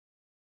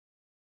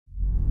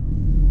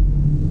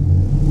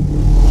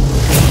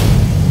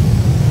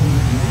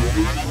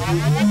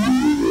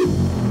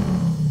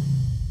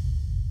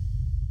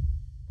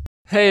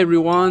Hey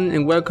everyone,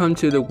 and welcome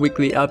to the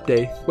weekly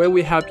update, where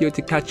we help you to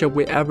catch up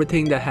with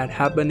everything that had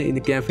happened in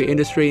the GameFi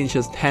industry in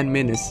just 10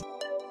 minutes.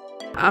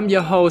 I'm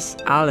your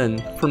host, Alan,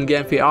 from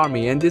GameFi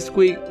Army, and this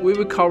week we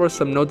will cover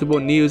some notable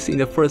news in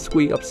the first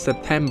week of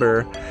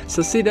September.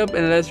 So sit up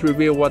and let's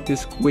review what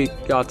this week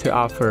got to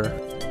offer.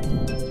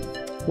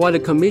 While the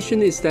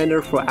commission is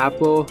standard for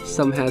Apple,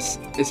 some has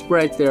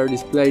expressed their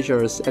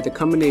displeasures at the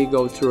company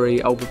go through a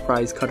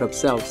overpriced cut of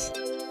sales.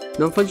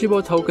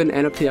 Non-fungible token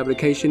NFT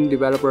application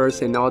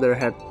developers and others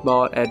have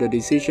bought at the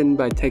decision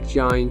by tech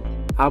giant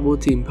Apple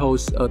to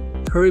impose a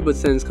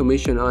 30%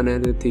 commission on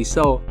NFT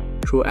sold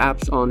through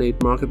apps on its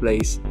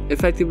marketplace,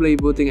 effectively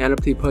putting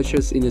NFT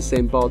purchase in the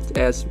same boat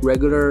as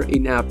regular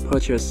in-app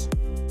purchase.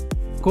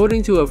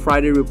 According to a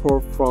Friday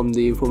report from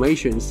The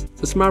Informations,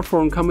 the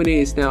smartphone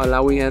company is now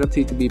allowing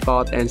NFT to be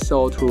bought and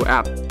sold through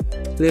app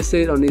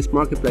listed on its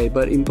marketplace,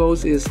 but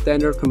imposes its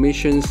standard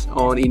commissions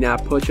on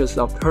in-app purchase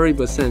of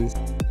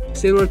 30%.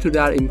 Similar to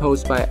that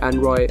imposed by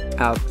Android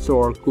App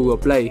Store Google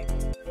Play.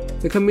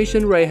 The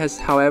commission rate has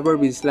however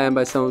been slammed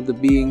by some of the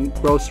being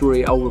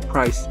grossly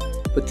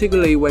overpriced,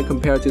 particularly when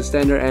compared to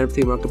standard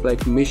NFT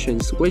marketplace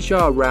commissions, which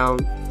are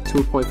around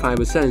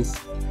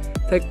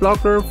 2.5%. Tech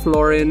blogger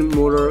Florian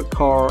Muller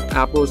called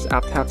Apple's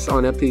app tax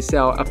on NFT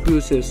sales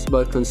abusive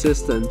but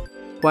consistent,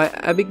 while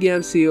Epic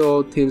Games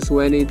CEO Tim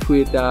Sweeney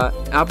tweeted that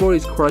Apple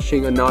is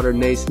crushing another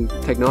nascent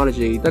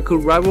technology that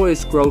could rival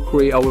its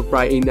grossly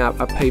overpriced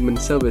in-app payment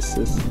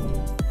services.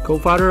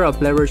 Co-founder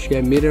of leverage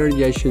game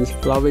mediation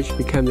Flourish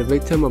became the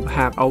victim of a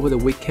hack over the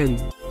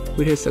weekend,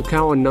 with his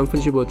account on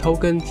non-fungible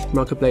tokens,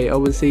 marketplace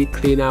OpenSea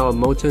cleaned out of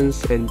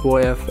Motons and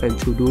BoyF and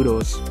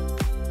Todoodles.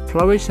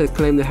 Flourish has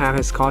claimed the hack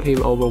has cost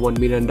him over $1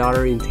 million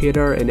in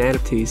Tether and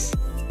NFTs.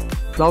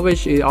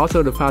 Flourish is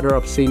also the father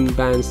of Sin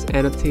Band's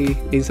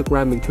NFT,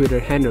 Instagram and Twitter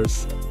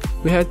handles,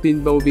 which have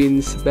both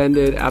been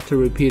suspended after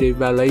repeated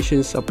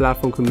violations of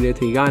platform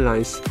community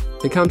guidelines.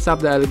 It comes up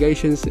the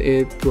allegations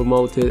it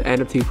promoted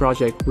NFT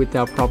project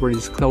without proper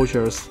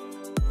disclosures.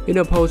 In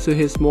a post to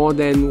his more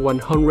than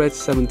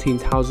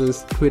 117,000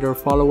 Twitter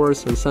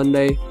followers on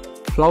Sunday,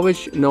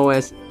 Flourish, known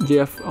as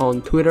Jeff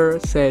on Twitter,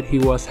 said he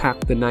was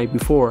hacked the night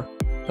before,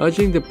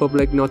 urging the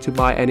public not to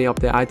buy any of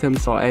the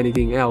items or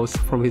anything else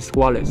from his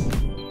wallet.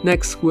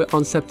 Next,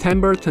 on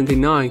September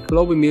 29,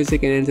 global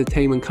music and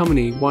entertainment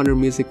company Warner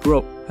Music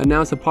Group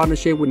announced a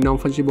partnership with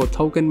non-fungible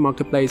token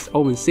marketplace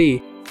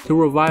OpenSea to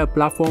provide a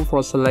platform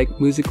for select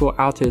musical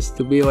artists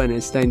to build and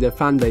extend their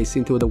fanbase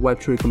into the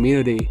Web3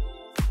 community.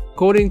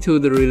 According to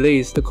the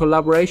release, the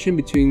collaboration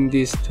between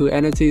these two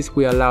entities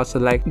will allow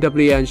select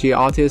WNG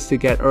artists to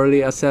get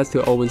early access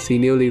to OpenSea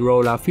newly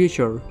rolled out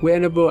feature, which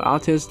enable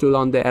artists to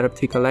launch their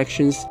NFT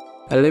collections,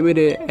 a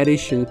limited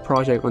edition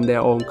project on their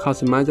own,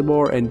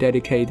 customizable and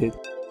dedicated.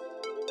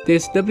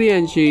 These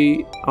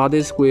WNG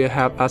artists will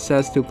have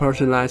access to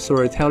personalized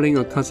storytelling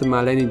on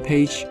customized landing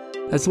page,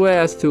 as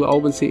well as to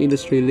OpenSea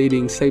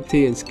industry-leading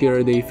safety and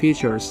security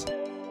features.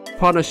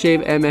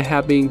 Partnership aimed at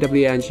helping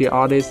WNG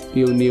artists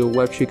build new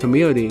Web3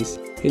 communities,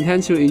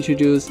 intend to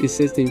introduce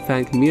existing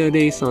fan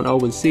communities on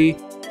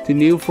OpenSea to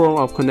new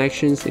forms of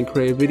connections and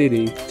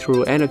creativity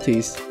through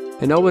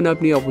NFTs, and open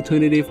up new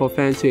opportunity for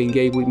fans to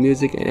engage with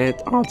music and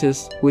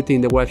artists within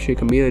the Web3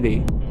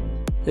 community.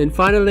 And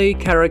finally,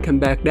 Carrot Can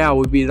Back Down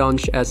will be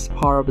launched as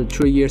part of the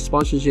 3-year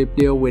sponsorship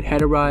deal with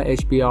Hedera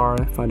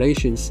HBR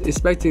Foundations,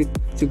 expected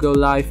to go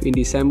live in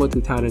December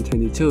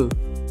 2022.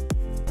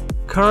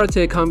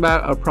 Karate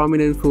Comeback, a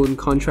prominent food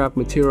contract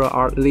material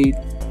art lead,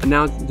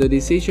 announced the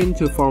decision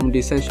to form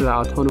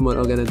decentralized autonomous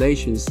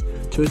organizations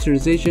to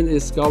transition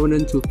its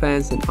governance to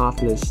fans and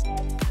athletes.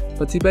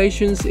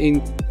 Participations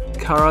in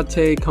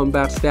Karate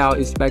Comeback Style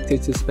is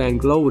expected to span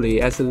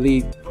globally as a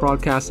lead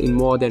broadcast in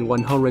more than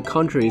 100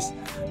 countries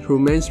through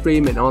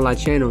mainstream and online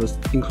channels,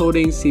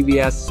 including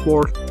CBS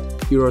Sports,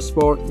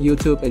 Eurosport,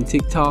 YouTube, and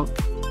TikTok.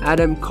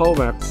 Adam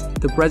Kovacs,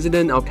 the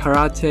president of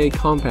Karate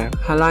Compact,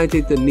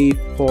 highlighted the need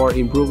for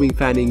improving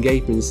fan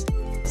engagements,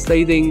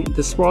 stating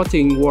the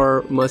sporting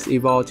world must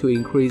evolve to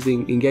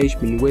increasing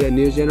engagement with a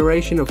new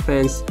generation of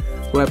fans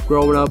who have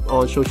grown up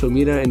on social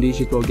media and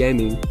digital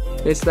gaming.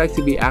 They expect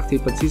to be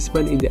active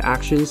participants in the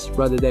actions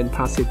rather than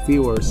passive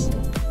viewers.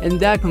 And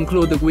that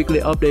concludes the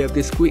weekly update of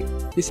this week.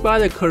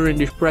 Despite the current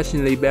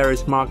depressingly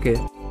bearish market,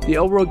 the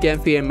overall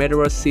GameFi and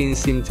Metaverse scene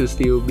seems to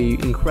still be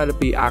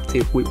incredibly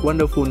active with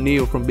wonderful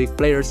news from big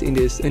players in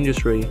this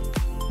industry.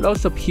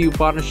 Lots of huge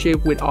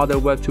partnerships with other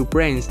Web2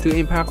 brands to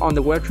impact on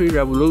the Web3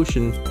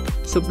 revolution.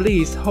 So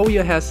please hold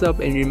your heads up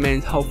and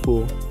remain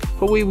hopeful,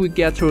 for we will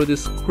get through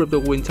this crypto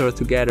winter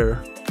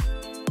together.